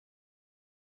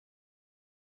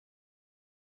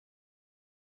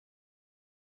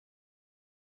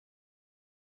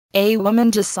A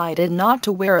woman decided not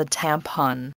to wear a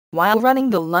tampon while running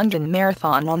the London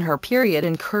Marathon on her period.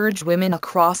 Encouraged women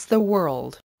across the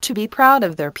world to be proud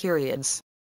of their periods.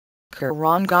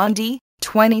 Karan Gandhi,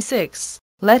 26,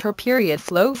 let her period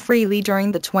flow freely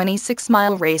during the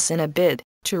 26-mile race in a bid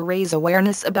to raise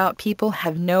awareness about people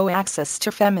have no access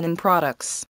to feminine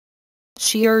products.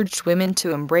 She urged women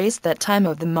to embrace that time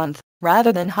of the month,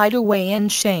 rather than hide away in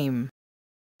shame.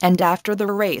 And after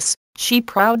the race, she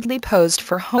proudly posed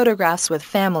for photographs with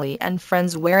family and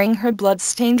friends wearing her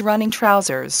blood-stained running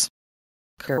trousers.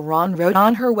 Karan wrote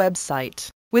on her website,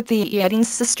 "With the Eating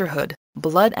Sisterhood,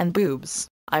 blood and boobs,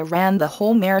 I ran the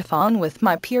whole marathon with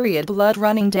my period blood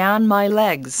running down my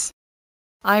legs.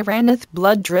 I ran with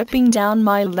blood dripping down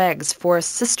my legs for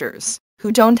sisters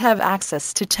who don't have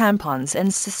access to tampons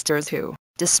and sisters who,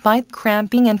 despite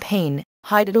cramping and pain,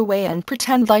 hide it away and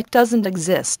pretend like it doesn't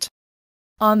exist."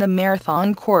 On the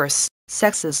marathon course,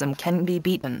 sexism can be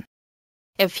beaten.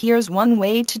 If here's one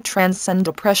way to transcend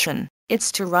oppression,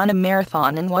 it's to run a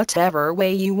marathon in whatever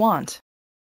way you want.